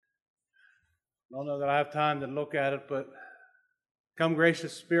I don't know that I have time to look at it, but Come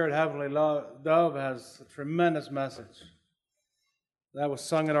Gracious Spirit, Heavenly Dove has a tremendous message. That was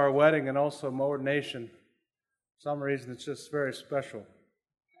sung at our wedding and also my ordination. For some reason, it's just very special.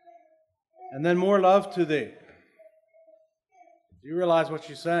 And then More Love to Thee. Do you realize what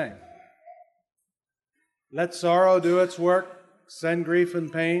she's saying? Let sorrow do its work, send grief and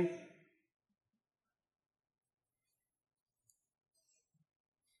pain.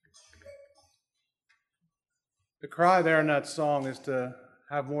 The cry there in that song is to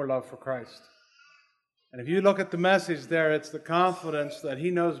have more love for Christ. And if you look at the message there, it's the confidence that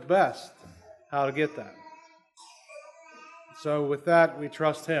He knows best how to get that. So with that, we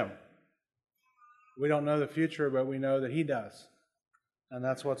trust Him. We don't know the future, but we know that He does. And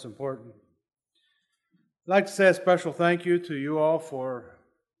that's what's important. I'd like to say a special thank you to you all for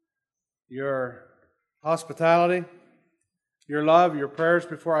your hospitality, your love, your prayers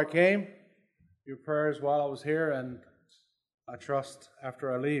before I came, your prayers while I was here, and I trust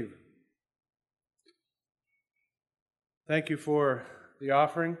after I leave. Thank you for the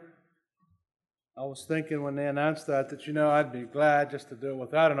offering. I was thinking when they announced that I'd be glad just to do it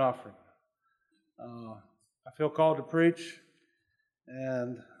without an offering. I feel called to preach,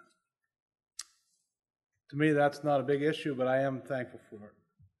 and to me that's not a big issue, but I am thankful for it.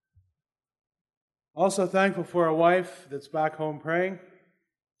 Also thankful for a wife that's back home praying.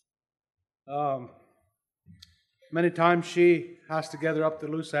 Many times she has to gather up the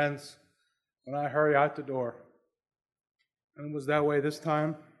loose ends when I hurry out the door. And it was that way this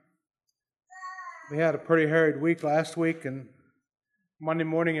time. We had a pretty harried week last week, and Monday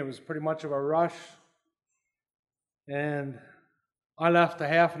morning it was pretty much of a rush. And I left a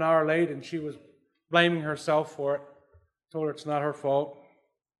half an hour late, and she was blaming herself for it. Told her it's not her fault.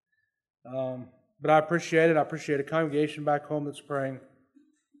 But I appreciate it. I appreciate a congregation back home that's praying.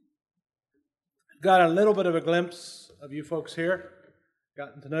 Got a little bit of a glimpse of you folks here.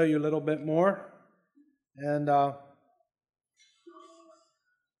 Gotten to know you a little bit more. And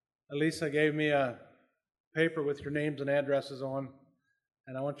Elisa gave me a paper with your names and addresses on,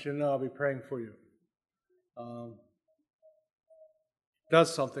 and I want you to know I'll be praying for you. It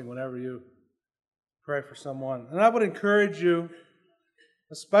does something whenever you pray for someone. And I would encourage you,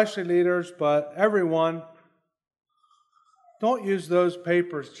 especially leaders, but everyone, don't use those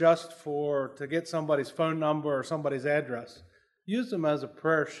papers just to get somebody's phone number or somebody's address. Use them as a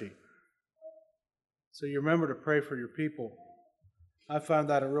prayer sheet. So you remember to pray for your people. I found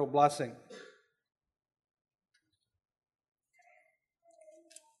that a real blessing.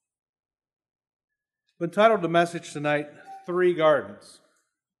 I've entitled the message tonight, Three Gardens.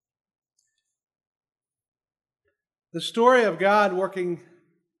 The story of God working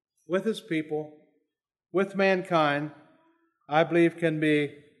with His people, with mankind, I believe can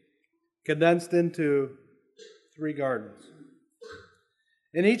be condensed into three gardens.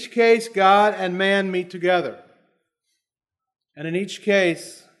 In each case, God and man meet together. And in each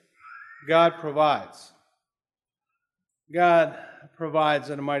case, God provides. God provides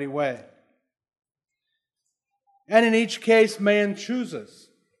in a mighty way. And in each case, man chooses.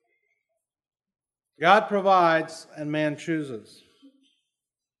 God provides and man chooses.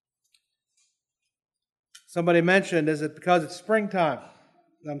 Somebody mentioned, is it because it's springtime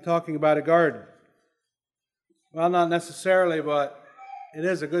that I'm talking about a garden? Well, not necessarily, but it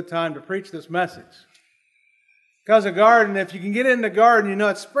is a good time to preach this message. Because a garden, if you can get in the garden, you know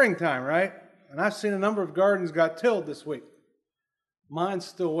it's springtime, right? And I've seen a number of gardens got tilled this week. Mine's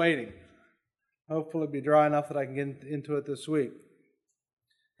still waiting. Hopefully it'll be dry enough that I can get into it this week.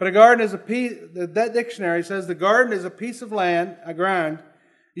 But a garden is that dictionary says the garden is a piece of land, a ground,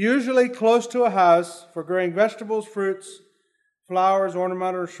 usually close to a house for growing vegetables, fruits, flowers,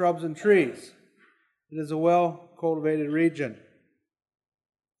 ornamental shrubs, and trees. It is a well-cultivated region.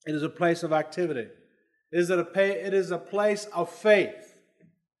 It is a place of activity. It is a place of faith.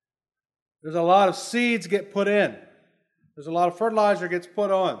 There's a lot of seeds get put in. There's a lot of fertilizer gets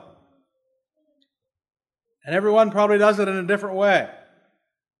put on. And everyone probably does it in a different way.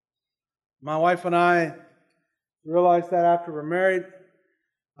 My wife and I realized that after we're married.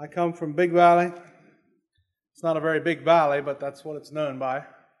 I come from Big Valley. It's not a very big valley, but that's what it's known by.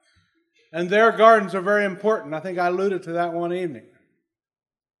 And their gardens are very important. I think I alluded to that one evening.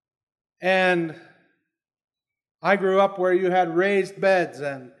 And I grew up where you had raised beds,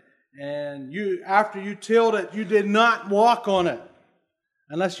 and you, after you tilled it, you did not walk on it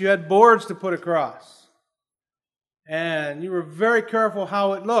unless you had boards to put across. And you were very careful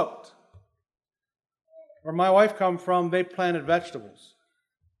how it looked. Where my wife come from, they planted vegetables.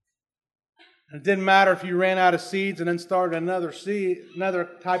 It didn't matter if you ran out of seeds and then started another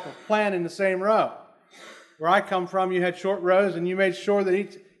type of plant in the same row. Where I come from, you had short rows, and you made sure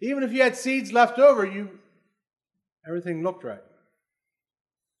that even if you had seeds left over, everything looked right.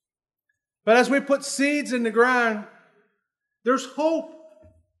 But as we put seeds in the ground, there's hope.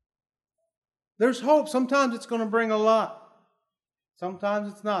 There's hope. Sometimes it's going to bring a lot.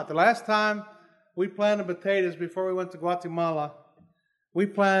 Sometimes it's not. The last time we planted potatoes before we went to Guatemala, we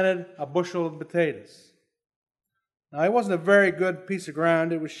planted a bushel of potatoes. Now, it wasn't a very good piece of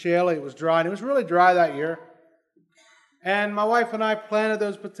ground. It was shaly, it was dry, and it was really dry that year. And my wife and I planted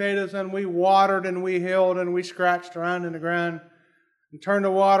those potatoes, and we watered and we hilled and we scratched around in the ground and turned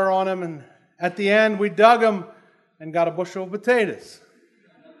the water on them. And at the end, we dug them and got a bushel of potatoes.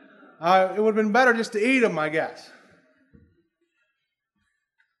 It would have been better just to eat them, I guess.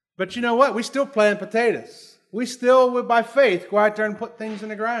 But you know what? We still plant potatoes. We still, by faith, go out there and put things in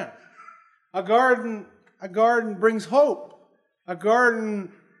the ground. A garden brings hope.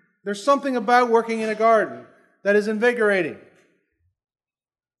 There's something about working in a garden that is invigorating.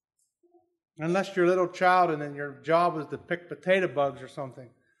 Unless you're a little child and then your job is to pick potato bugs or something,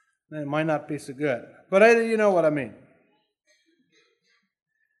 then it might not be so good. But you know what I mean.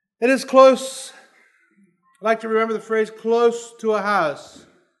 It is close. I like to remember the phrase, close to a house,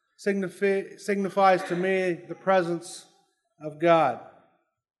 signifies to me the presence of God.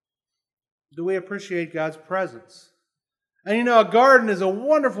 Do we appreciate God's presence? And you know, a garden is a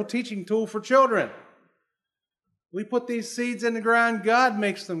wonderful teaching tool for children. We put these seeds in the ground, God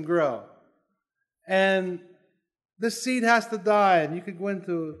makes them grow. And this seed has to die, and you could go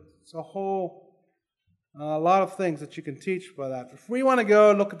into a lot of things that you can teach by that. If we want to go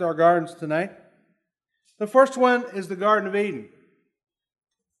and look at our gardens tonight, the first one is the Garden of Eden.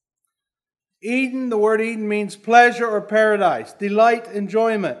 Eden, the word Eden means pleasure or paradise, delight,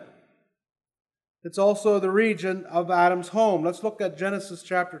 enjoyment. It's also the region of Adam's home. Let's look at Genesis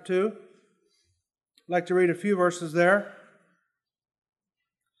chapter 2. I'd like to read a few verses there.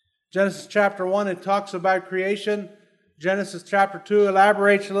 Genesis chapter 1, it talks about creation. Genesis chapter 2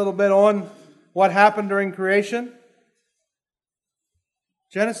 elaborates a little bit on what happened during creation.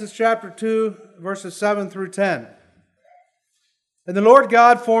 Genesis chapter 2, verses 7 through 10. And the Lord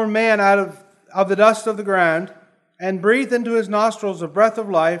God formed man out of the dust of the ground, and breathed into his nostrils the breath of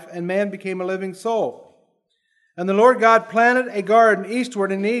life, and man became a living soul. And the Lord God planted a garden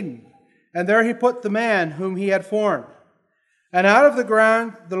eastward in Eden, and there he put the man whom he had formed. And out of the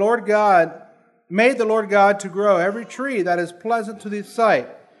ground the Lord God made the Lord God to grow every tree that is pleasant to the sight,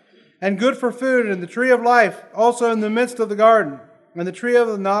 and good for food, and the tree of life also in the midst of the garden, and the tree of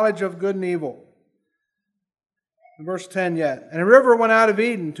the knowledge of good and evil. In verse 10 yet. And a river went out of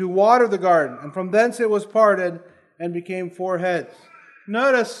Eden to water the garden, and from thence it was parted and became 4 heads.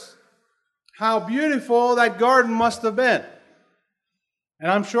 Notice how beautiful that garden must have been.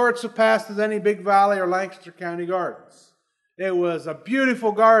 And I'm sure it surpassed any Big Valley or Lancaster County gardens. It was a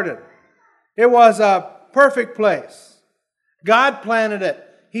beautiful garden. It was a perfect place. God planted it.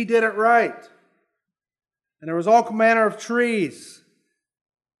 He did it right. And there was all manner of trees.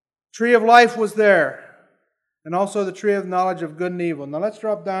 Tree of life was there. And also the tree of knowledge of good and evil. Now let's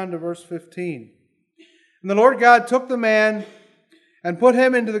drop down to verse 15. And the Lord God took the man and put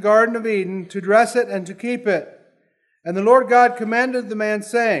him into the Garden of Eden to dress it and to keep it. And the Lord God commanded the man,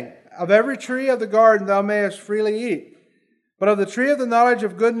 saying, Of every tree of the garden thou mayest freely eat, but of the tree of the knowledge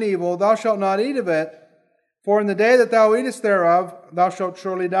of good and evil thou shalt not eat of it, for in the day that thou eatest thereof thou shalt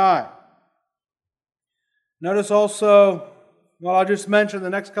surely die. Notice also, I'll just mention the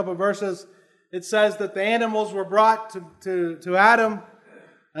next couple of verses. It says that the animals were brought to Adam,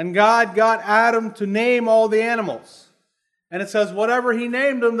 and God got Adam to name all the animals. And it says whatever he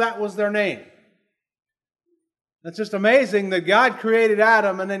named them, that was their name. It's just amazing that God created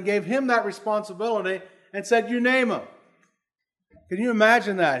Adam and then gave him that responsibility and said, you name them. Can you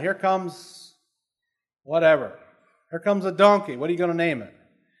imagine that? Here comes whatever. Here comes a donkey. What are you going to name it?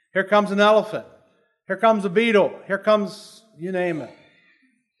 Here comes an elephant. Here comes a beetle. Here comes, you name it.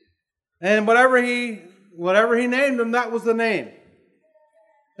 And whatever he named them, that was the name.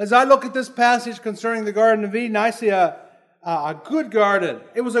 As I look at this passage concerning the Garden of Eden, I see a good garden.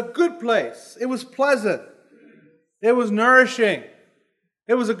 It was a good place. It was pleasant. It was nourishing.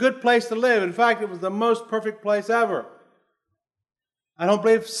 It was a good place to live. In fact, it was the most perfect place ever. I don't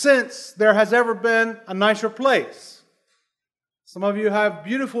believe since there has ever been a nicer place. Some of you have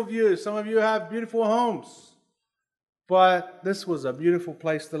beautiful views. Some of you have beautiful homes. But this was a beautiful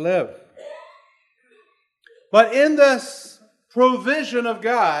place to live. But in this provision of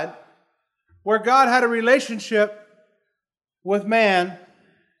God, where God had a relationship with man,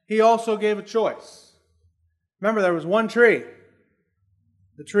 He also gave a choice. Remember, there was one tree.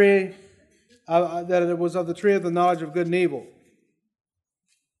 The tree that it was of the tree of the knowledge of good and evil.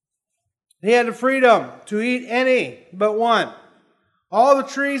 He had the freedom to eat any but one. All the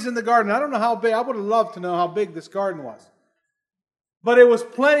trees in the garden. I don't know how big. I would have loved to know how big this garden was. But it was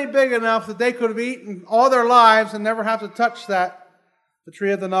plenty big enough that they could have eaten all their lives and never have to touch that, the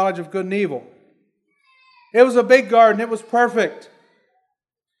tree of the knowledge of good and evil. It was a big garden. It was perfect.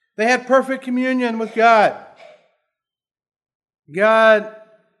 They had perfect communion with God. God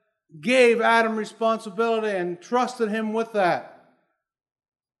gave Adam responsibility and trusted him with that.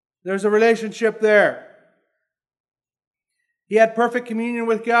 There's a relationship there. He had perfect communion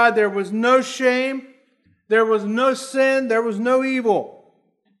with God. There was no shame. There was no sin. There was no evil.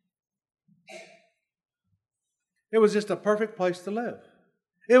 It was just a perfect place to live.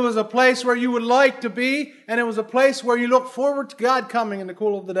 It was a place where you would like to be, and it was a place where you look forward to God coming in the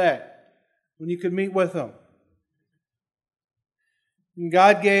cool of the day, when you could meet with Him. And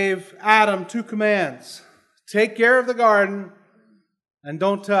God gave Adam 2 commands. Take care of the garden, and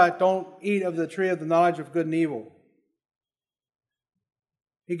don't eat of the tree of the knowledge of good and evil.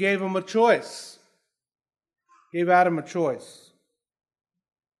 He gave him a choice. Gave Adam a choice.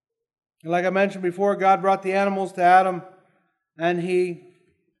 And like I mentioned before, God brought the animals to Adam, and He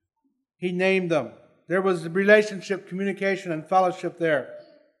named them. There was relationship, communication, and fellowship there.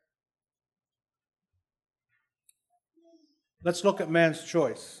 Let's look at man's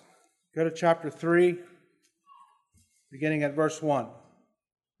choice. Go to chapter 3, beginning at verse 1.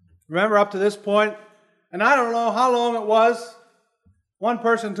 Remember, up to this point, and I don't know how long it was. One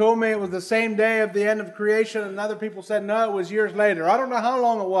person told me it was the same day of the end of creation, and other people said, no, it was years later. I don't know how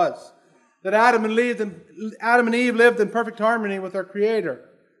long it was that Adam and Eve lived in perfect harmony with their Creator.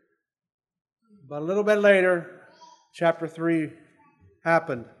 But a little bit later, chapter 3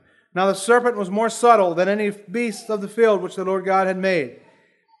 happened. Now the serpent was more subtle than any beast of the field which the Lord God had made.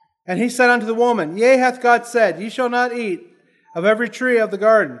 And he said unto the woman, Yea, hath God said, Ye shall not eat of every tree of the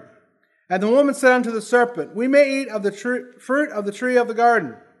garden. And the woman said unto the serpent, We may eat of the fruit of the tree of the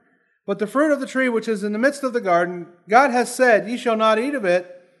garden. But the fruit of the tree which is in the midst of the garden, God hath said, Ye shall not eat of it,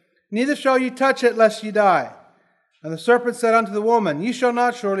 neither shall ye touch it, lest ye die. And the serpent said unto the woman, Ye shall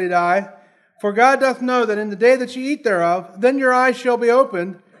not surely die, for God doth know that in the day that ye eat thereof, then your eyes shall be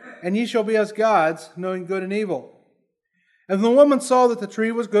opened, and ye shall be as gods, knowing good and evil. And the woman saw that the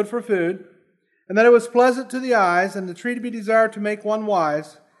tree was good for food, and that it was pleasant to the eyes, and the tree to be desired to make one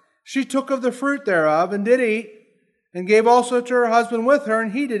wise. She took of the fruit thereof, and did eat, and gave also to her husband with her,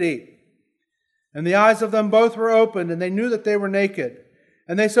 and he did eat. And the eyes of them both were opened, and they knew that they were naked.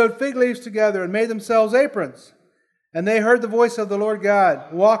 And they sewed fig leaves together, and made themselves aprons. And they heard the voice of the Lord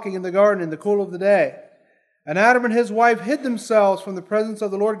God, walking in the garden in the cool of the day. And Adam and his wife hid themselves from the presence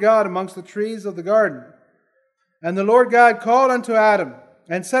of the Lord God amongst the trees of the garden. And the Lord God called unto Adam,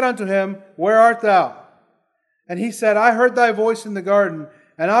 and said unto him, Where art thou? And he said, I heard thy voice in the garden,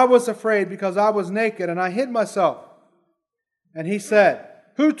 and I was afraid, because I was naked, and I hid myself. And he said,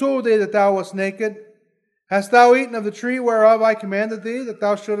 Who told thee that thou wast naked? Hast thou eaten of the tree whereof I commanded thee, that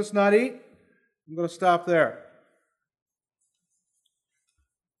thou shouldest not eat? I'm going to stop there.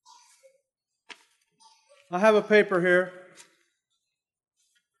 I have a paper here.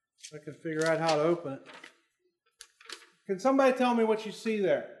 I can figure out how to open it. Can somebody tell me what you see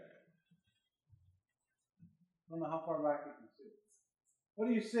there? I don't know how far back you can see. What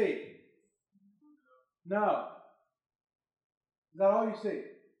do you see? No. Is that all you see?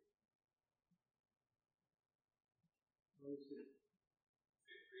 What do you see?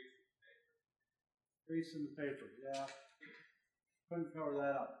 Crease in the paper, yeah. Couldn't cover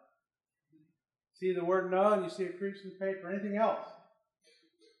that up. See the word no, and you see a crease in the paper. Anything else?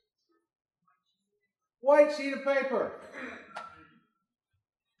 White sheet of paper.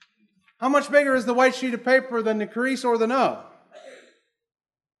 How much bigger is the white sheet of paper than the crease or the no?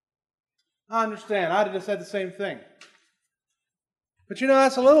 I understand. I'd have just said the same thing. But you know,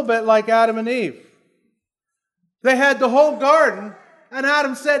 that's a little bit like Adam and Eve. They had the whole garden, and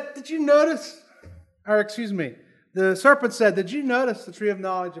Adam said, Did you notice? Or excuse me, the serpent said, Did you notice the tree of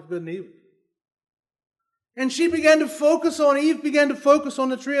knowledge of good and evil? And Eve began to focus on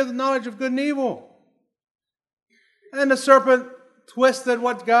the tree of the knowledge of good and evil. And the serpent twisted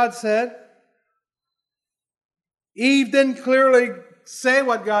what God said. Eve didn't clearly say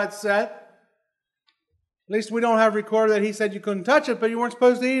what God said. At least we don't have recorded that he said you couldn't touch it, but you weren't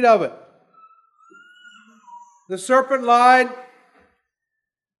supposed to eat of it. The serpent lied,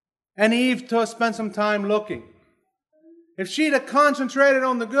 and Eve spent some time looking. If she'd have concentrated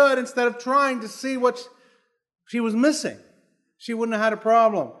on the good instead of trying to see what she was missing, she wouldn't have had a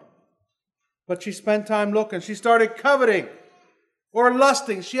problem. But she spent time looking. She started coveting or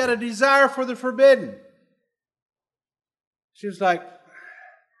lusting. She had a desire for the forbidden. She was like,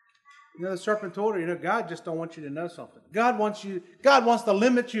 the serpent told her, God just don't want you to know something. God wants to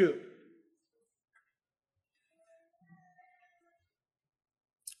limit you.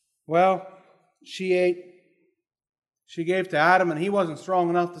 Well, she ate. She gave to Adam, and he wasn't strong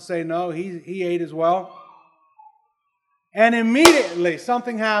enough to say no. He ate as well. And immediately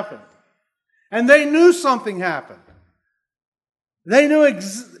something happened. And they knew something happened. They knew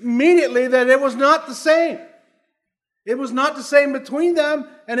immediately that it was not the same. It was not the same between them,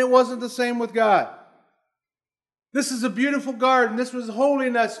 and it wasn't the same with God. This is a beautiful garden. This was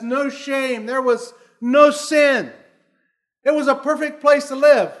holiness, no shame. There was no sin. It was a perfect place to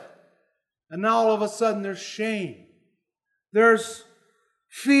live. And now all of a sudden there's shame. There's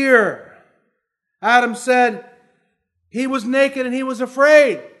fear. Adam said he was naked and he was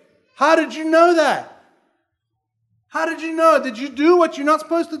afraid. How did you know that? How did you know? Did you do what you're not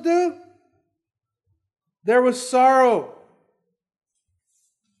supposed to do? There was sorrow,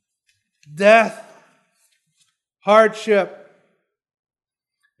 death, hardship,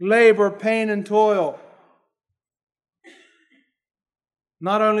 labor, pain, and toil.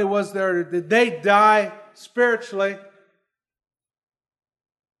 Not only did they die spiritually,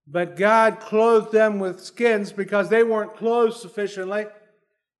 but God clothed them with skins because they weren't clothed sufficiently.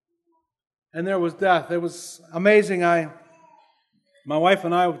 And there was death. It was amazing. My wife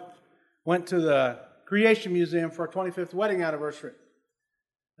and I went to the Creation Museum for our 25th wedding anniversary.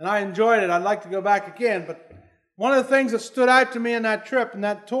 And I enjoyed it. I'd like to go back again. But one of the things that stood out to me in that trip and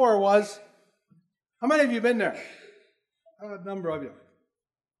that tour was, how many of you have been there? A number of you.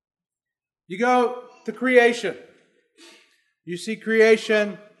 You go to creation. You see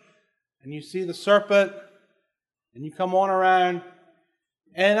creation, and you see the serpent, and you come on around.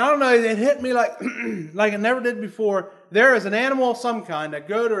 And I don't know, it hit me like it never did before. There is an animal of some kind, a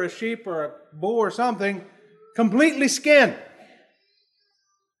goat or a sheep or a bull or something, completely skinned.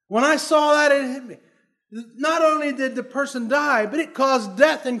 When I saw that, it hit me. Not only did the person die, but it caused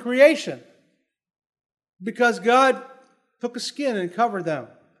death in creation. Because God took a skin and covered them.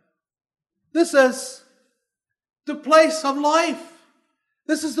 This is the place of life.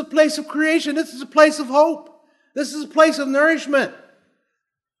 This is the place of creation. This is a place of hope. This is a place of nourishment.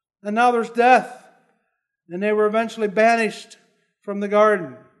 And now there's death. And they were eventually banished from the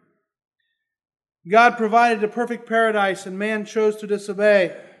garden. God provided a perfect paradise, and man chose to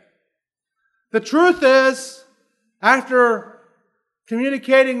disobey. The truth is, after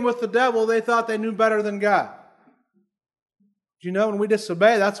communicating with the devil, they thought they knew better than God. Do you know when we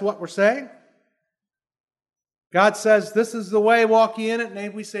disobey, that's what we're saying? God says, this is the way, walk ye in it.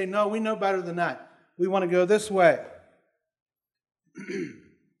 And we say, no, we know better than that. We want to go this way.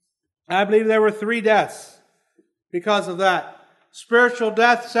 I believe there were 3 deaths because of that. Spiritual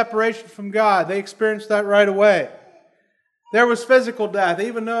death, separation from God. They experienced that right away. There was physical death.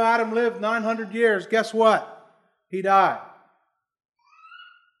 Even though Adam lived 900 years, guess what? He died.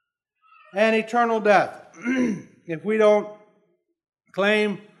 And eternal death. If we don't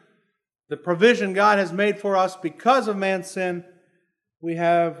claim the provision God has made for us because of man's sin, we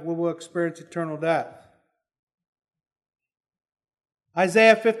will experience eternal death.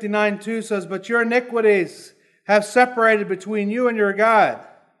 Isaiah 59:2 says, but your iniquities have separated between you and your God,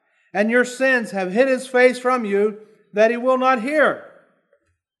 and your sins have hid His face from you, that He will not hear.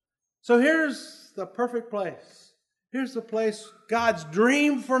 So here's the perfect place. Here's the place, God's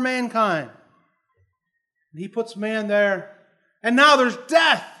dream for mankind. He puts man there. And now there's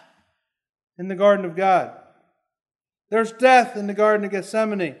death in the garden of God. There's death in the garden of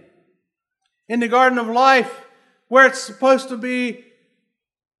Gethsemane. In the garden of life, where it's supposed to be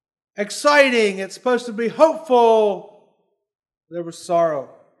exciting, it's supposed to be hopeful, there was sorrow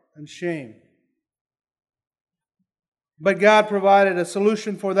and shame. But God provided a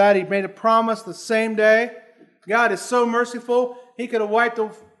solution for that. He made a promise the same day. God is so merciful, He could have wiped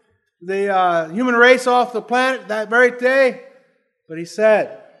the human race off the planet that very day. But He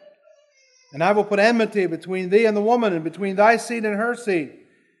said, and I will put enmity between thee and the woman, and between thy seed and her seed.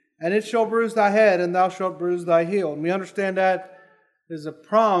 And it shall bruise thy head, and thou shalt bruise thy heel. And we understand that is a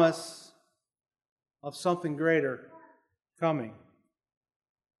promise of something greater coming.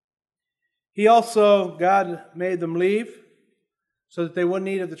 God made them leave so that they wouldn't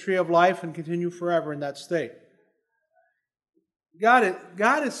eat of the tree of life and continue forever in that state. God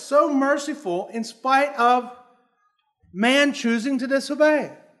is so merciful in spite of man choosing to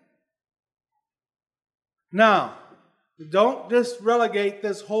disobey. Now, don't just relegate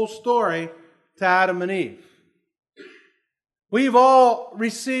this whole story to Adam and Eve. We've all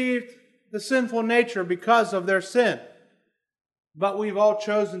received the sinful nature because of their sin. But we've all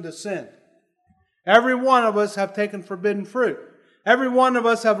chosen to sin. Every one of us have taken forbidden fruit. Every one of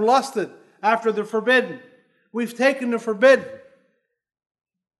us have lusted after the forbidden. We've taken the forbidden.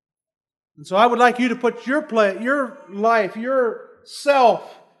 And so I would like you to put your life,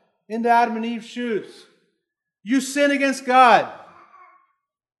 yourself into Adam and Eve's shoes. You sin against God.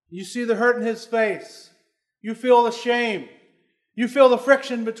 You see the hurt in His face. You feel the shame. You feel the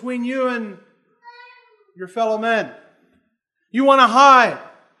friction between you and your fellow men. You want to hide.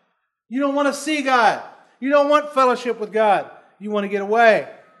 You don't want to see God. You don't want fellowship with God. You want to get away.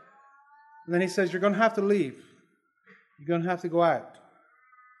 And then He says, you're going to have to leave. You're going to have to go out.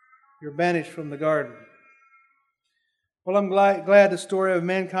 You're banished from the garden. Well, I'm glad the story of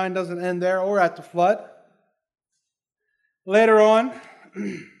mankind doesn't end there or at the flood. Later on,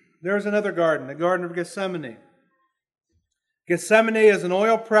 there's another garden, the Garden of Gethsemane. Gethsemane is an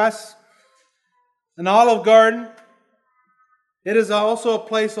oil press, an olive garden. It is also a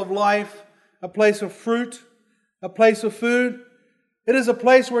place of life, a place of fruit, a place of food. It is a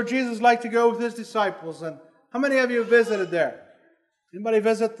place where Jesus liked to go with His disciples. And how many of you have visited there? Anybody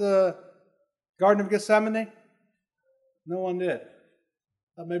visit the Garden of Gethsemane? No one did.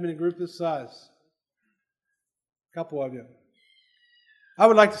 Thought maybe in a group this size. A couple of you. I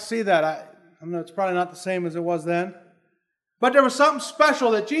would like to see that. I know it's probably not the same as it was then. But there was something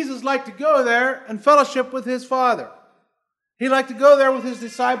special that Jesus liked to go there and fellowship with His Father. He liked to go there with His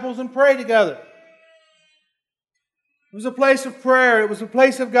disciples and pray together. It was a place of prayer. It was a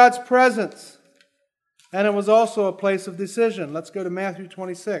place of God's presence. And it was also a place of decision. Let's go to Matthew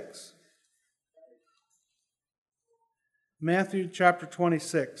 26. Matthew chapter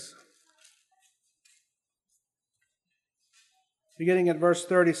 26. Beginning at verse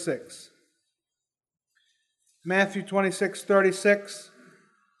 36. Matthew 26:36.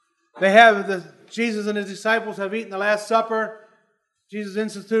 Jesus and His disciples have eaten the Last Supper. Jesus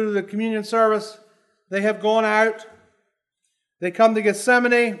instituted the communion service. They have gone out. They come to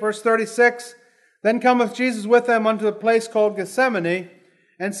Gethsemane, verse 36. Then cometh Jesus with them unto the place called Gethsemane,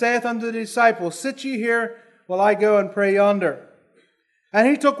 and saith unto the disciples, sit ye here, while I go and pray yonder. And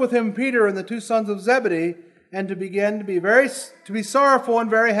He took with Him Peter and the two sons of Zebedee, and to be sorrowful and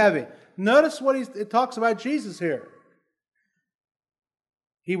very heavy. Notice what it talks about Jesus here.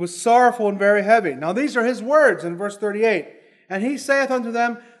 He was sorrowful and very heavy. Now these are His words in verse 38. And He saith unto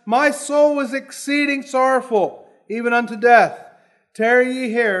them, my soul is exceeding sorrowful, even unto death. Tarry ye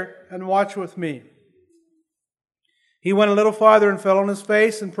here, and watch with me. He went a little farther and fell on his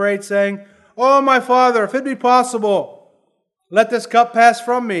face and prayed, saying, O my Father, if it be possible, let this cup pass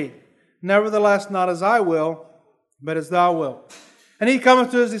from me. Nevertheless, not as I will, but as Thou wilt. And He cometh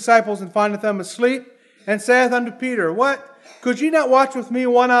to His disciples and findeth them asleep, and saith unto Peter, what? Could ye not watch with me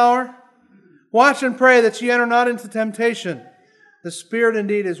 1 hour? Watch and pray that ye enter not into temptation. The spirit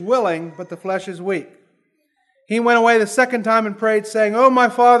indeed is willing, but the flesh is weak. He went away the second time and prayed, saying, O my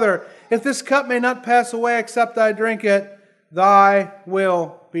Father, if this cup may not pass away except I drink it, Thy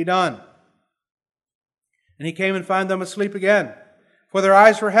will be done. And He came and found them asleep again, for their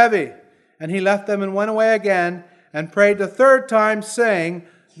eyes were heavy. And He left them and went away again, and prayed the third time, saying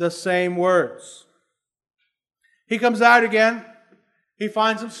the same words. He comes out again. He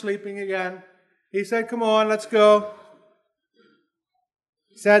finds them sleeping again. He said, come on, let's go.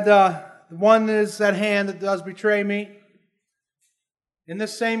 He said, the one is at hand that does betray me. In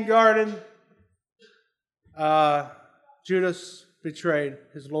this same garden, Judas betrayed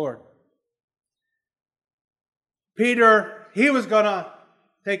his Lord. Peter, he was going to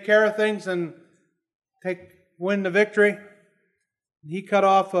take care of things and win the victory. He cut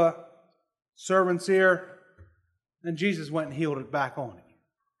off a servant's ear, and Jesus went and healed it back on him.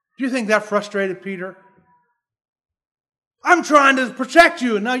 Do you think that frustrated Peter? I'm trying to protect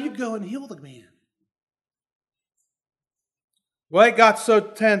you, and now you go and heal the man. Well, it got so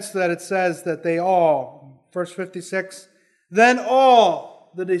tense that it says that they all, verse 56, then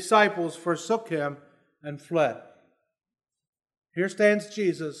all the disciples forsook Him and fled. Here stands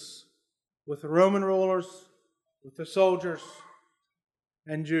Jesus with the Roman rulers, with the soldiers,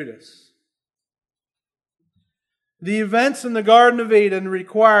 and Judas. The events in the Garden of Eden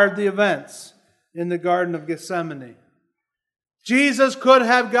required the events in the Garden of Gethsemane. Jesus could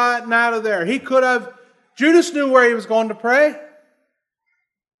have gotten out of there. Judas knew where he was going to pray.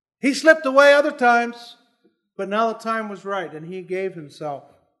 He slipped away other times, but now the time was right, and he gave himself.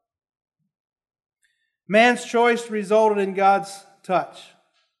 Man's choice resulted in God's touch,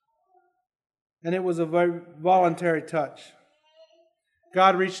 and it was a very voluntary touch.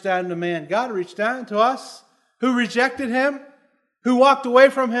 God reached down to man. God reached down to us who rejected Him, who walked away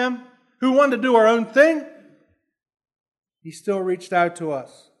from Him, who wanted to do our own thing, He still reached out to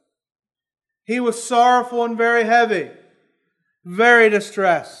us. He was sorrowful and very heavy, very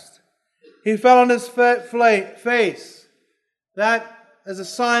distressed. He fell on His face. That is a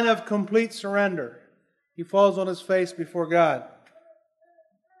sign of complete surrender. He falls on His face before God.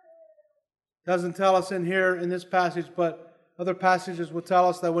 Doesn't tell us in here in this passage, but other passages will tell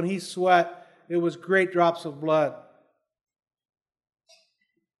us that when He sweat, it was great drops of blood.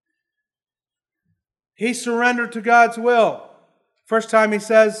 He surrendered to God's will. First time He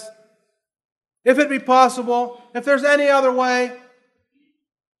says, if it be possible, if there's any other way,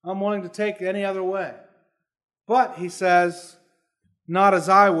 I'm willing to take any other way. But, He says, not as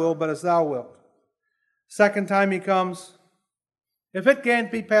I will, but as Thou wilt. Second time He comes, if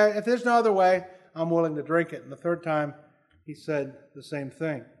there's no other way, I'm willing to drink it. And the third time, He said the same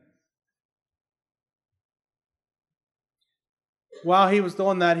thing. While He was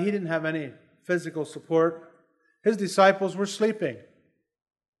doing that, He didn't have any physical support. His disciples were sleeping.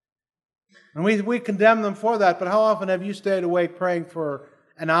 And we condemn them for that, but how often have you stayed awake praying for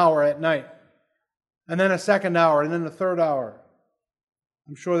an hour at night? And then a second hour, and then a third hour?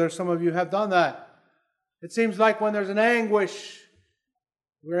 I'm sure there's some of you have done that. It seems like when there's an anguish,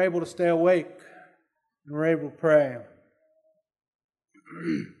 we're able to stay awake and we're able to pray.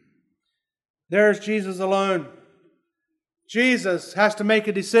 There's Jesus alone. Jesus has to make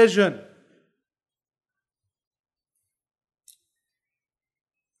a decision.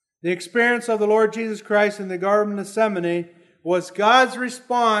 The experience of the Lord Jesus Christ in the Garden of Gethsemane was God's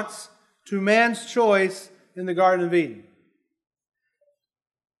response to man's choice in the Garden of Eden.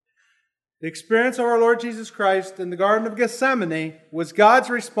 The experience of our Lord Jesus Christ in the Garden of Gethsemane was God's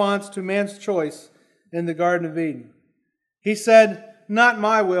response to man's choice in the Garden of Eden. He said, not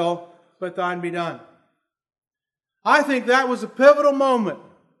my will, but thine be done. I think that was a pivotal moment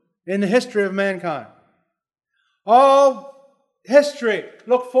in the history of mankind. All history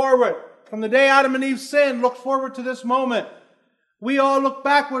looked forward. From the day Adam and Eve sinned, looked forward to this moment. We all look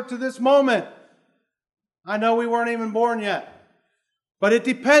backward to this moment. I know we weren't even born yet. But it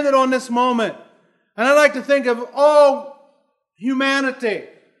depended on this moment. And I like to think of all humanity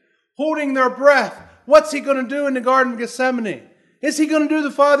holding their breath. What's He going to do in the Garden of Gethsemane? Is He going to do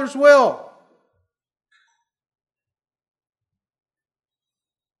the Father's will?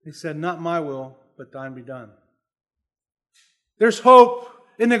 He said, not my will, but thine be done. There's hope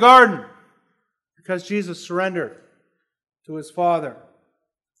in the garden because Jesus surrendered to His Father.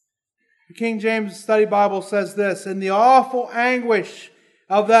 The King James Study Bible says this, in the awful anguish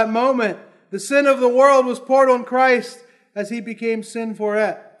of that moment, the sin of the world was poured on Christ as He became sin for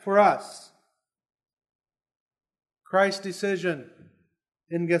us. Christ's decision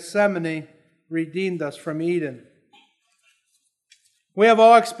in Gethsemane redeemed us from Eden. We have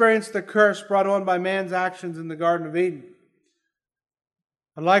all experienced the curse brought on by man's actions in the Garden of Eden.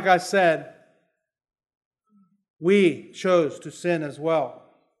 And like I said, we chose to sin as well.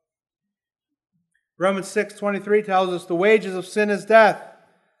 Romans 6:23 tells us the wages of sin is death.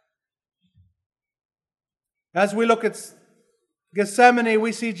 As we look at Gethsemane,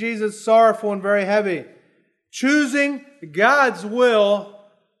 we see Jesus sorrowful and very heavy, choosing God's will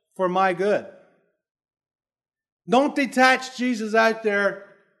for my good. Don't detach Jesus out there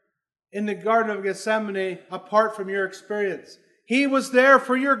in the Garden of Gethsemane apart from your experience. He was there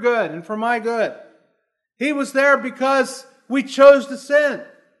for your good and for my good. He was there because we chose to sin.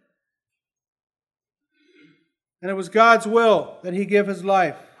 And it was God's will that He give His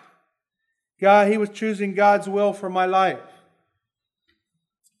life. He was choosing God's will for my life.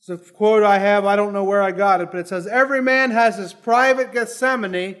 It's a quote I have, I don't know where I got it, but it says, every man has his private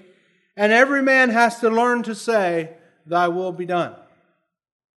Gethsemane, and every man has to learn to say, thy will be done.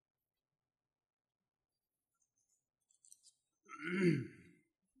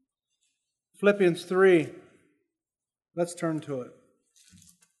 Philippians 3. Let's turn to it.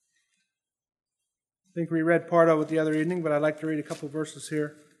 I think we read part of it the other evening, but I'd like to read a couple of verses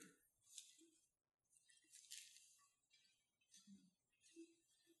here.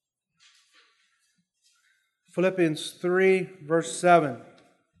 Philippians 3, verse 7.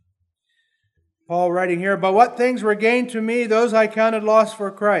 Paul writing here, but what things were gained to me, those I counted loss for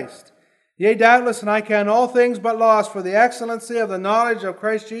Christ. Yea, doubtless, and I count all things but loss for the excellency of the knowledge of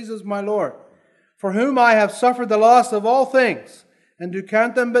Christ Jesus my Lord, for whom I have suffered the loss of all things, and do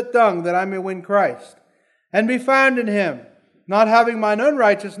count them but dung, that I may win Christ, and be found in Him, not having mine own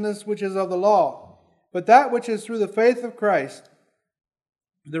righteousness, which is of the law, but that which is through the faith of Christ,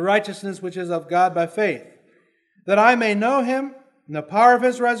 the righteousness which is of God by faith, that I may know Him, and the power of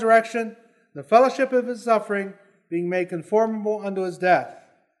His resurrection, the fellowship of His suffering, being made conformable unto His death,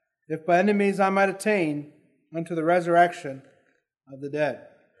 if by any means I might attain unto the resurrection of the dead.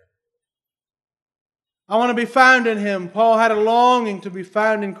 I want to be found in Him. Paul had a longing to be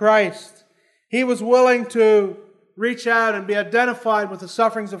found in Christ. He was willing to reach out and be identified with the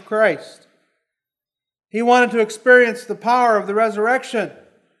sufferings of Christ. He wanted to experience the power of the resurrection.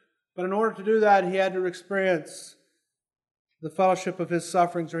 But in order to do that, he had to experience the fellowship of His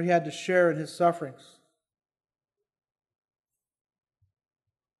sufferings, or he had to share in His sufferings.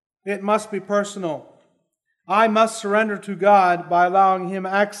 It must be personal. I must surrender to God by allowing Him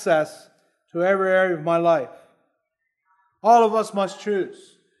access to every area of my life. All of us must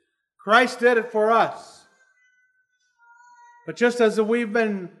choose. Christ did it for us. But just as we've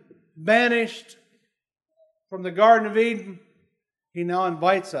been banished from the Garden of Eden, He now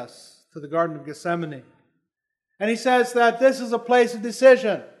invites us to the Garden of Gethsemane. And He says that this is a place of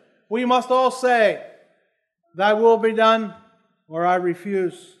decision. We must all say, Thy will be done, or I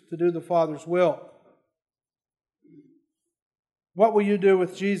refuse to do the Father's will. What will you do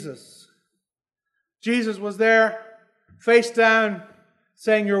with Jesus? Jesus was there, face down,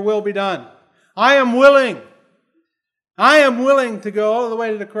 saying, Your will be done. I am willing. I am willing to go all the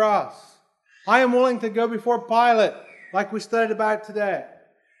way to the cross. I am willing to go before Pilate, like we studied about today.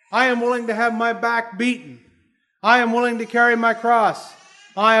 I am willing to have my back beaten. I am willing to carry my cross.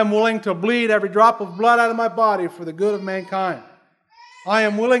 I am willing to bleed every drop of blood out of my body for the good of mankind. I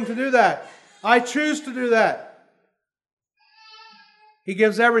am willing to do that. I choose to do that. He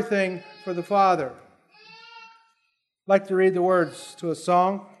gives everything for the Father. I'd like to read the words to a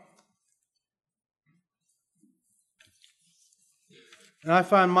song. And I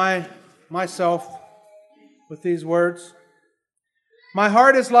find myself with these words. My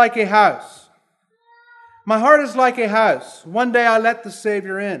heart is like a house. My heart is like a house. One day I let the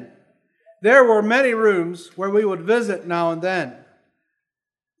Savior in. There were many rooms where we would visit now and then.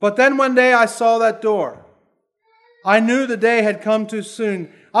 But then one day I saw that door. I knew the day had come too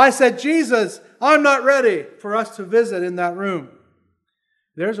soon. I said, Jesus, I'm not ready for us to visit in that room.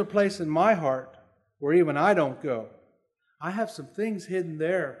 There's a place in my heart where even I don't go. I have some things hidden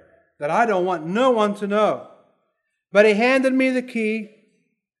there that I don't want no one to know. But He handed me the key.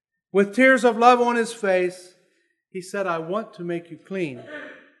 With tears of love on His face, He said, I want to make you clean.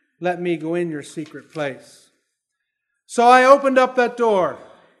 Let me go in your secret place. So I opened up that door,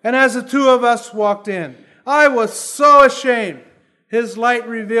 and as the two of us walked in, I was so ashamed. His light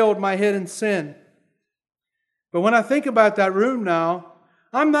revealed my hidden sin. But when I think about that room now,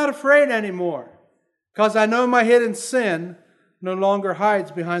 I'm not afraid anymore, because I know my hidden sin no longer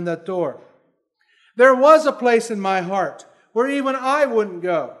hides behind that door. There was a place in my heart where even I wouldn't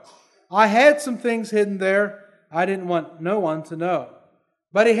go. I had some things hidden there I didn't want no one to know.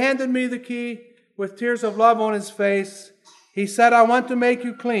 But He handed me the key with tears of love on His face. He said, I want to make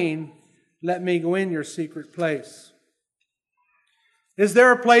you clean. Let me go in your secret place. Is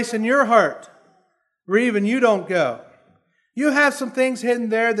there a place in your heart where even you don't go? You have some things hidden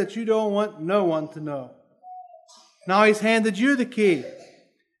there that you don't want no one to know. Now He's handed you the key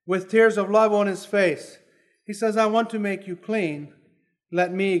with tears of love on His face. He says, I want to make you clean.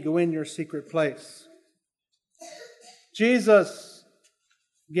 Let me go in your secret place. Jesus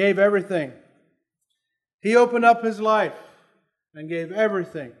gave everything. He opened up His life and gave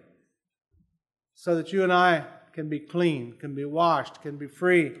everything so that you and I can be clean, can be washed, can be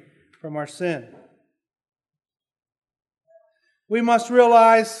free from our sin. We must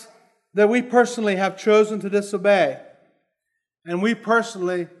realize that we personally have chosen to disobey, and we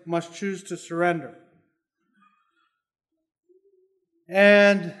personally must choose to surrender.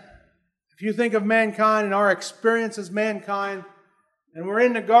 And if you think of mankind and our experience as mankind, and we're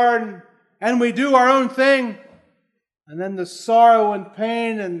in the garden, and we do our own thing, and then the sorrow and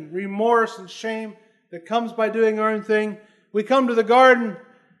pain and remorse and shame that comes by doing our own thing, we come to the garden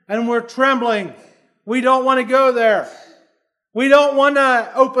and we're trembling. We don't want to go there. We don't want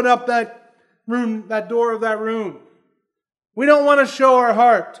to open up that room, that door of that room. We don't want to show our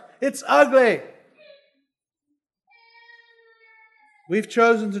heart. It's ugly. We've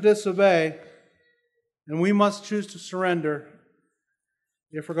chosen to disobey, and we must choose to surrender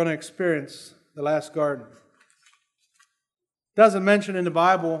if we're going to experience the last garden. It doesn't mention in the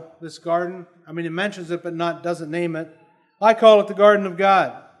Bible this garden. I mean, it mentions it, but doesn't name it. I call it the Garden of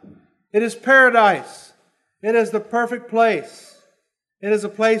God. It is paradise. It is the perfect place. It is a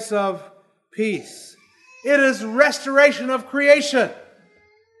place of peace. It is restoration of creation.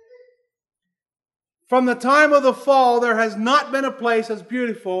 From the time of the fall, there has not been a place as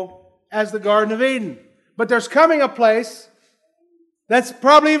beautiful as the Garden of Eden. But there's coming a place that's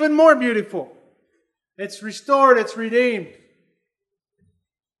probably even more beautiful. It's restored, it's redeemed.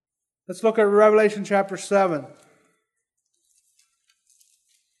 Let's look at Revelation chapter 7.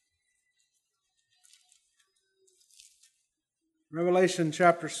 Revelation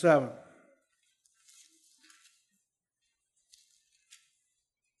chapter 7.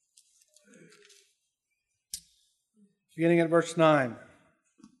 Beginning at verse 9.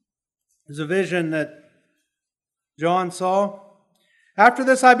 There's a vision that John saw. After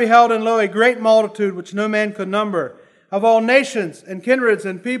this I beheld, and lo, a great multitude which no man could number, of all nations and kindreds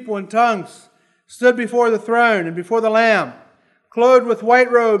and people and tongues, stood before the throne and before the Lamb, clothed with white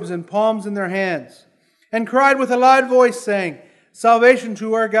robes and palms in their hands, and cried with a loud voice, saying, Salvation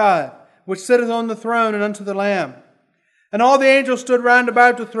to our God, which sitteth on the throne, and unto the Lamb. And all the angels stood round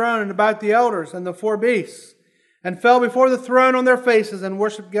about the throne and about the elders and the four beasts, and fell before the throne on their faces and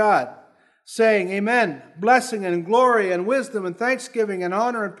worshipped God, saying, Amen. Blessing and glory and wisdom and thanksgiving and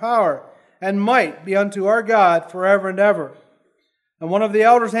honor and power and might be unto our God forever and ever. And one of the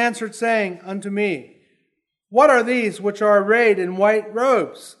elders answered, saying unto me, What are these which are arrayed in white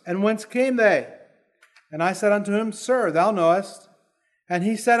robes, and whence came they? And I said unto him, Sir, thou knowest. And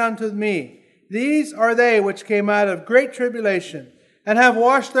he said unto me, These are they which came out of great tribulation, and have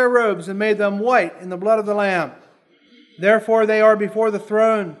washed their robes, and made them white in the blood of the Lamb. Therefore they are before the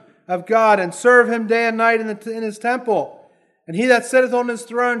throne of God, and serve him day and night in his temple. And he that sitteth on his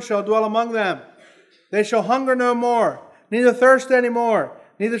throne shall dwell among them. They shall hunger no more, neither thirst any more,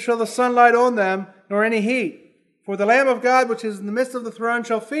 neither shall the sun light on them, nor any heat. For the Lamb of God, which is in the midst of the throne,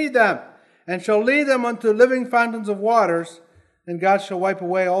 shall feed them, and shall lead them unto living fountains of waters, and God shall wipe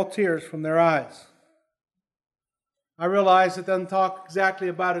away all tears from their eyes. I realize it doesn't talk exactly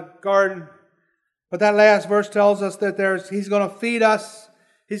about a garden, but that last verse tells us that He's going to feed us.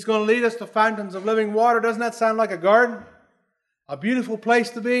 He's going to lead us to fountains of living water. Doesn't that sound like a garden? A beautiful place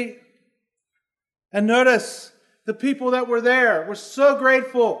to be. And notice, the people that were there were so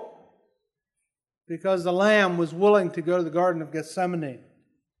grateful because the Lamb was willing to go to the Garden of Gethsemane.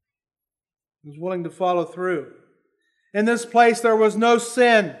 He was willing to follow through. In this place there was no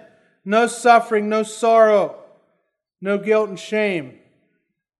sin, no suffering, no sorrow, no guilt and shame.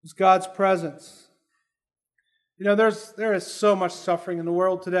 It was God's presence. You know, there is so much suffering in the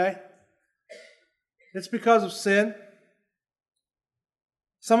world today. It's because of sin.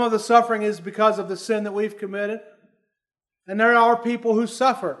 Some of the suffering is because of the sin that we've committed. And there are people who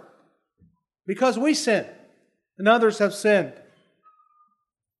suffer because we sin and others have sinned.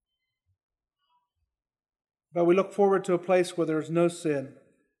 But we look forward to a place where there is no sin,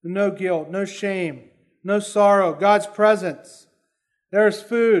 no guilt, no shame, no sorrow, God's presence. There's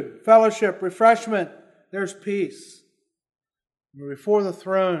food, fellowship, refreshment. There's peace. We're before the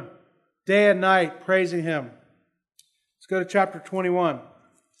throne, day and night, praising Him. Let's go to chapter 21.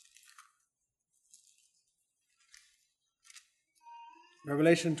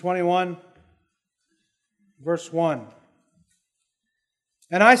 Revelation 21, verse 1.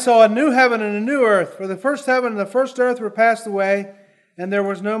 And I saw a new heaven and a new earth, for the first heaven and the first earth were passed away, and there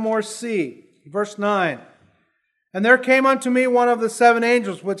was no more sea. Verse 9. And there came unto me one of the seven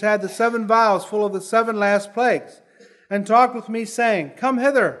angels, which had the seven vials full of the seven last plagues, and talked with me, saying, Come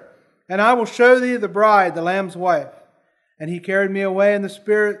hither, and I will show thee the bride, the Lamb's wife. And he carried me away in the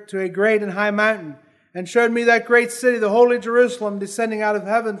Spirit to a great and high mountain, and showed me that great city, the holy Jerusalem, descending out of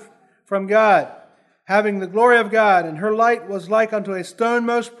heaven from God, having the glory of God. And her light was like unto a stone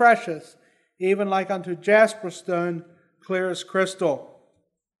most precious, even like unto jasper stone, clear as crystal.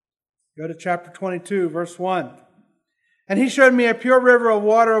 Go to chapter 22, verse 1. And he showed me a pure river of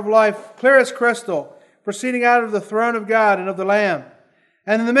water of life, clear as crystal, proceeding out of the throne of God and of the Lamb.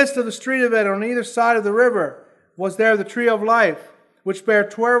 And in the midst of the street of it, on either side of the river, was there the tree of life, which bare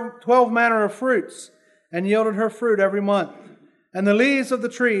 12 manner of fruits, and yielded her fruit every month. And the leaves of the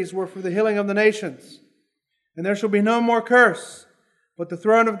trees were for the healing of the nations. And there shall be no more curse, but the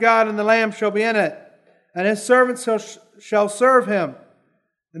throne of God and the Lamb shall be in it, and His servants shall serve Him.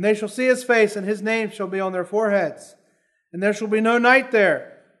 And they shall see His face, and His name shall be on their foreheads. And there shall be no night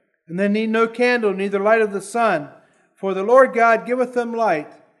there, and they need no candle, neither light of the sun, for the Lord God giveth them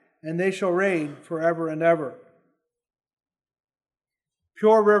light, and they shall reign forever and ever.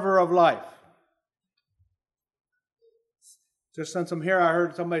 Pure river of life. Just since I'm here, I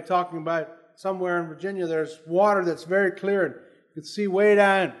heard somebody talking about somewhere in Virginia, there's water that's very clear. And you can see way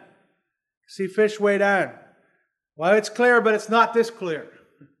down. You can see fish way down. Well, it's clear, but it's not this clear.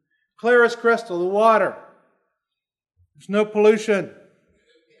 Clear as crystal, the water. There's no pollution.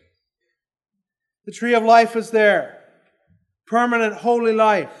 The tree of life is there. Permanent holy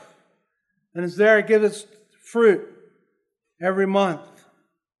life. And it's there, it gives its fruit every month.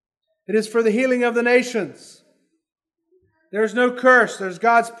 It is for the healing of the nations. There's no curse. There's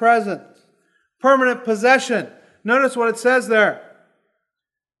God's presence. Permanent possession. Notice what it says there.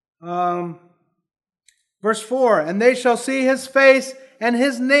 Verse 4, and they shall see His face, and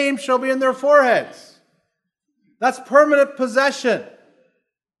His name shall be in their foreheads. That's permanent possession.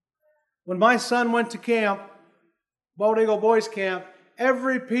 When my son went to camp, Bald Eagle Boys Camp,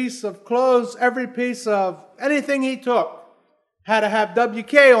 every piece of clothes, every piece of anything he took had to have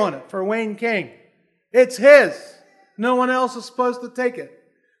WK on it for Wayne King. It's his. No one else is supposed to take it.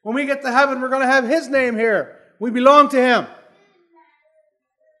 When we get to heaven, we're going to have His name here. We belong to Him.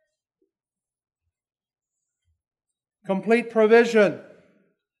 Complete provision,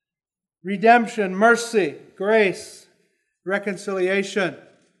 redemption, mercy, grace, reconciliation.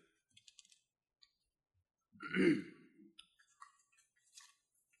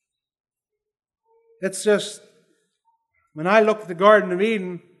 It's just, when I look at the Garden of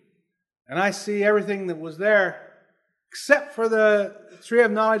Eden and I see everything that was there, except for the tree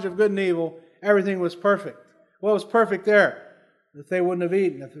of knowledge of good and evil, everything was perfect. What was perfect there? That they wouldn't have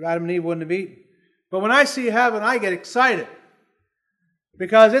eaten, if Adam and Eve wouldn't have eaten. But when I see heaven, I get excited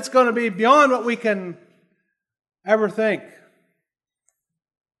because it's going to be beyond what we can ever think.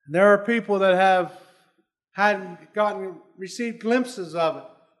 There are people that received glimpses of it.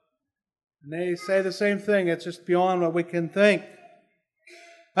 And they say the same thing. It's just beyond what we can think.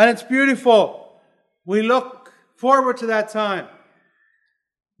 And it's beautiful. We look forward to that time.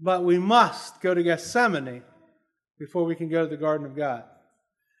 But we must go to Gethsemane before we can go to the Garden of God.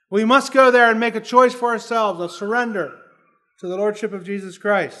 We must go there and make a choice for ourselves, a surrender to the Lordship of Jesus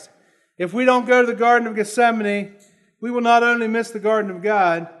Christ. If we don't go to the Garden of Gethsemane, we will not only miss the Garden of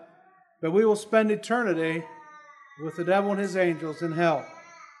God, but we will spend eternity with the devil and his angels in hell.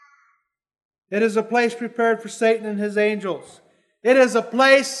 It is a place prepared for Satan and his angels. It is a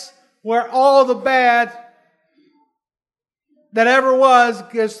place where all the bad that ever was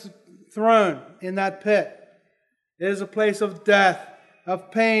gets thrown in that pit. It is a place of death,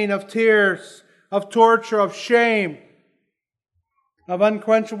 of pain, of tears, of torture, of shame, of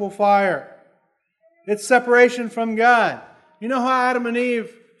unquenchable fire. It's separation from God. You know how Adam and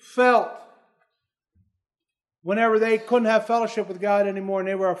Eve felt whenever they couldn't have fellowship with God anymore and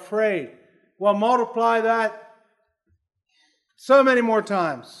they were afraid? Well, multiply that so many more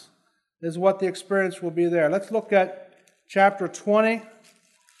times is what the experience will be there. Let's look at chapter 20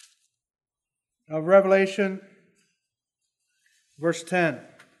 of Revelation, verse 10.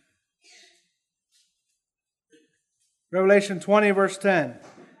 Revelation 20, verse 10.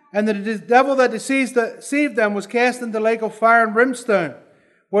 And the devil that deceived them was cast into the lake of fire and brimstone,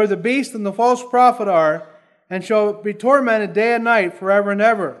 where the beast and the false prophet are, and shall be tormented day and night forever and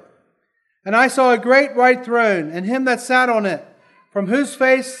ever. And I saw a great white throne, and Him that sat on it, from whose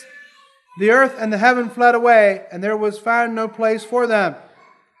face the earth and the heaven fled away, and there was found no place for them.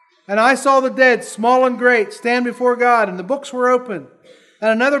 And I saw the dead, small and great, stand before God, and the books were opened.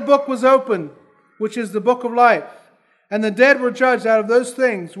 And another book was opened, which is the book of life. And the dead were judged out of those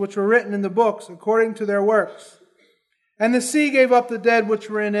things which were written in the books according to their works. And the sea gave up the dead which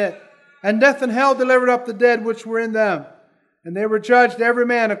were in it, and death and hell delivered up the dead which were in them. And they were judged every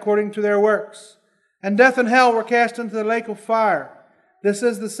man according to their works. And death and hell were cast into the lake of fire. This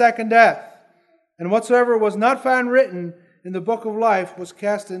is the second death. And whatsoever was not found written in the book of life was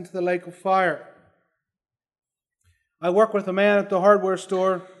cast into the lake of fire. I work with a man at the hardware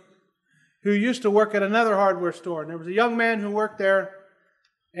store who used to work at another hardware store. And there was a young man who worked there,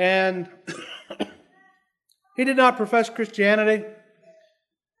 and he did not profess Christianity.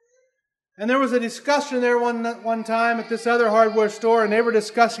 And there was a discussion there one time at this other hardware store, and they were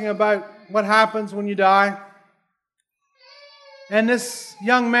discussing about what happens when you die. And this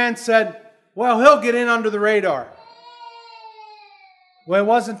young man said, well, he'll get in under the radar. Well, it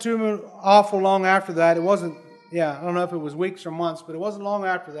wasn't too awful long after that. It wasn't, I don't know if it was weeks or months, but it wasn't long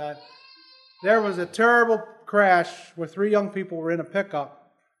after that. There was a terrible crash where 3 young people were in a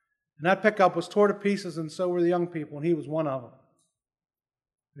pickup. And that pickup was torn to pieces, and so were the young people, and he was one of them.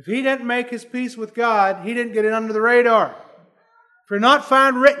 If he didn't make his peace with God, he didn't get in under the radar. If you're not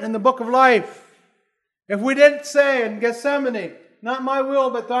found written in the book of life, if we didn't say in Gethsemane, not my will,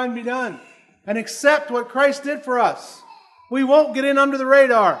 but thine be done, and accept what Christ did for us, we won't get in under the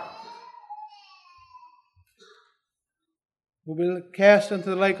radar. We'll be cast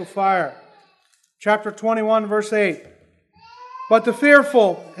into the lake of fire. Chapter 21, verse 8. But the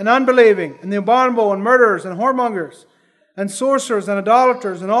fearful and unbelieving, and the abominable, and murderers, and whoremongers, and sorcerers, and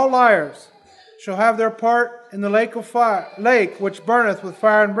idolaters, and all liars, shall have their part in the lake of fire, lake which burneth with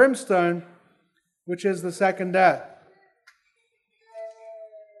fire and brimstone, which is the second death.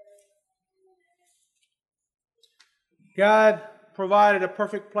 God provided a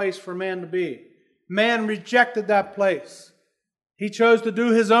perfect place for man to be. Man rejected that place. He chose to do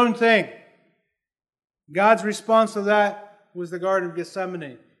his own thing. God's response to that was the Garden of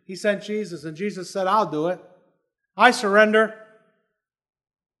Gethsemane. He sent Jesus, and Jesus said, I'll do it. I surrender.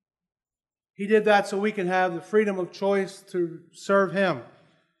 He did that so we can have the freedom of choice to serve Him,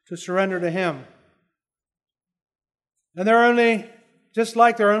 to surrender to Him. And just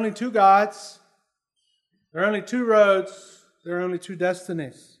like there are only two gods, there are only two roads, there are only two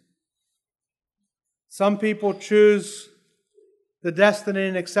destinies. Some people choose the destiny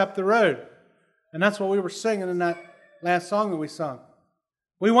and accept the road. And that's what we were singing in that last song that we sung.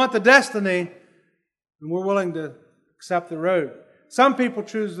 We want the destiny, and we're willing to accept the road. Some people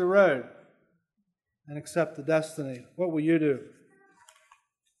choose the road and accept the destiny. What will you do?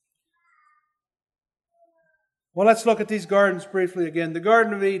 Well, let's look at these gardens briefly again. The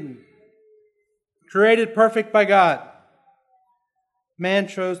Garden of Eden, created perfect by God. Man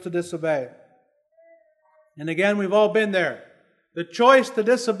chose to disobey. And again, we've all been there. The choice to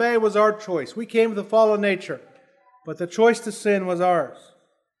disobey was our choice. We came with a fallen nature, but the choice to sin was ours.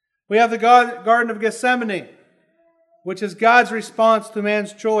 We have the Garden of Gethsemane, which is God's response to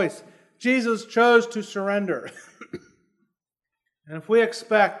man's choice. Jesus chose to surrender. And if we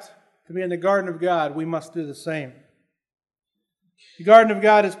expect to be in the Garden of God, we must do the same. The Garden of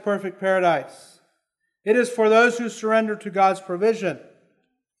God is perfect paradise. It is for those who surrender to God's provision.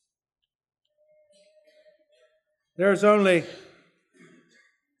 There's only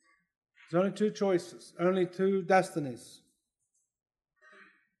two choices, only two destinies.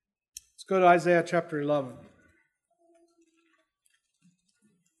 Let's go to Isaiah chapter 11.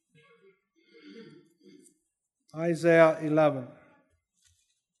 Isaiah 11.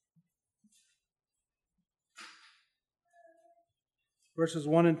 Verses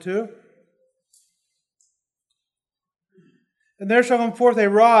 1 and 2. And there shall come forth a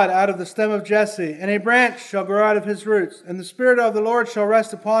rod out of the stem of Jesse, and a branch shall grow out of his roots. And the Spirit of the Lord shall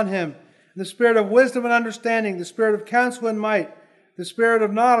rest upon him, and the Spirit of wisdom and understanding, the Spirit of counsel and might, the Spirit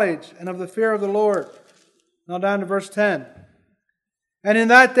of knowledge and of the fear of the Lord. Now down to verse 10. And in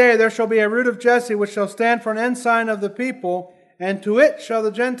that day there shall be a root of Jesse, which shall stand for an ensign of the people, and to it shall the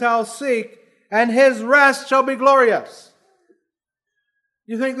Gentiles seek, and his rest shall be glorious.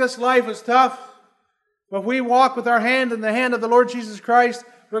 You think this life is tough? But if we walk with our hand in the hand of the Lord Jesus Christ,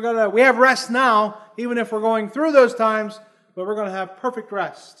 we have rest now, even if we're going through those times, but we're going to have perfect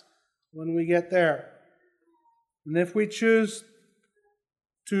rest when we get there. And if we choose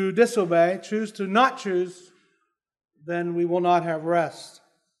to disobey, choose to not choose, then we will not have rest.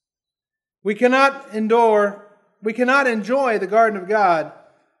 We cannot enjoy the Garden of God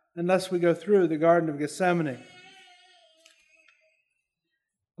unless we go through the Garden of Gethsemane. I'd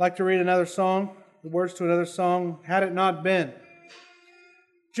like to read another song. The words to another song, Had It Not Been.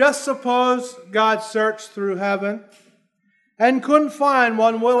 Just suppose God searched through heaven and couldn't find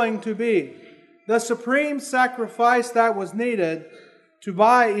one willing to be the supreme sacrifice that was needed to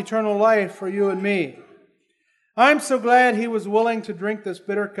buy eternal life for you and me. I'm so glad He was willing to drink this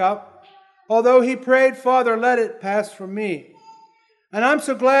bitter cup, although He prayed, Father, let it pass from me. And I'm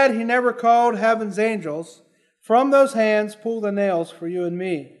so glad He never called heaven's angels from those hands pull the nails for you and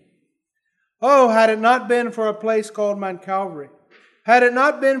me. Oh, had it not been for a place called Mount Calvary, had it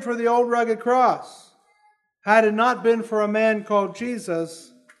not been for the old rugged cross, had it not been for a man called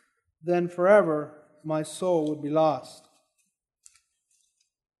Jesus, then forever my soul would be lost.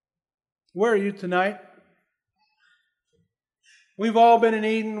 Where are you tonight? We've all been in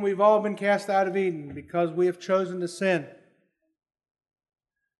Eden. We've all been cast out of Eden because we have chosen to sin.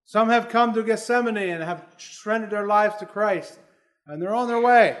 Some have come to Gethsemane and have surrendered their lives to Christ, and they're on their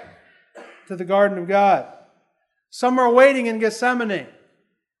way to the Garden of God. Some are waiting in Gethsemane.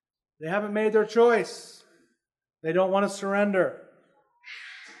 They haven't made their choice. They don't want to surrender.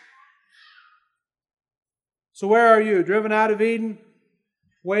 So where are you? Driven out of Eden,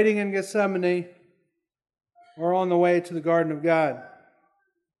 waiting in Gethsemane, or on the way to the Garden of God?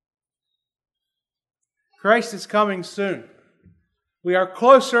 Christ is coming soon. We are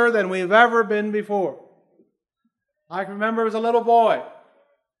closer than we've ever been before. I can remember as a little boy,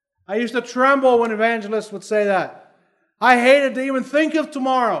 I used to tremble when evangelists would say that. I hated to even think of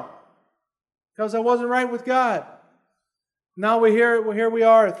tomorrow because I wasn't right with God. Now here we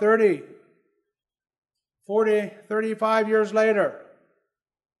are 30, 40, 35 years later.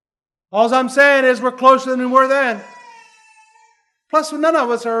 All I'm saying is we're closer than we were then. Plus, none of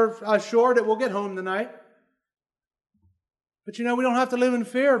us are assured that we'll get home tonight. But we don't have to live in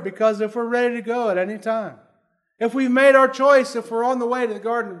fear because if we're ready to go at any time, if we've made our choice, if we're on the way to the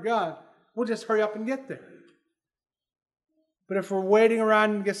Garden of God, we'll just hurry up and get there. But if we're waiting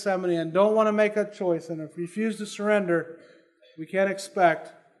around in Gethsemane and don't want to make a choice and if we refuse to surrender, we can't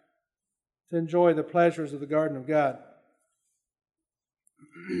expect to enjoy the pleasures of the garden of God.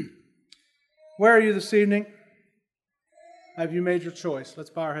 Where are you this evening? Have you made your choice? Let's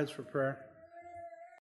bow our heads for prayer.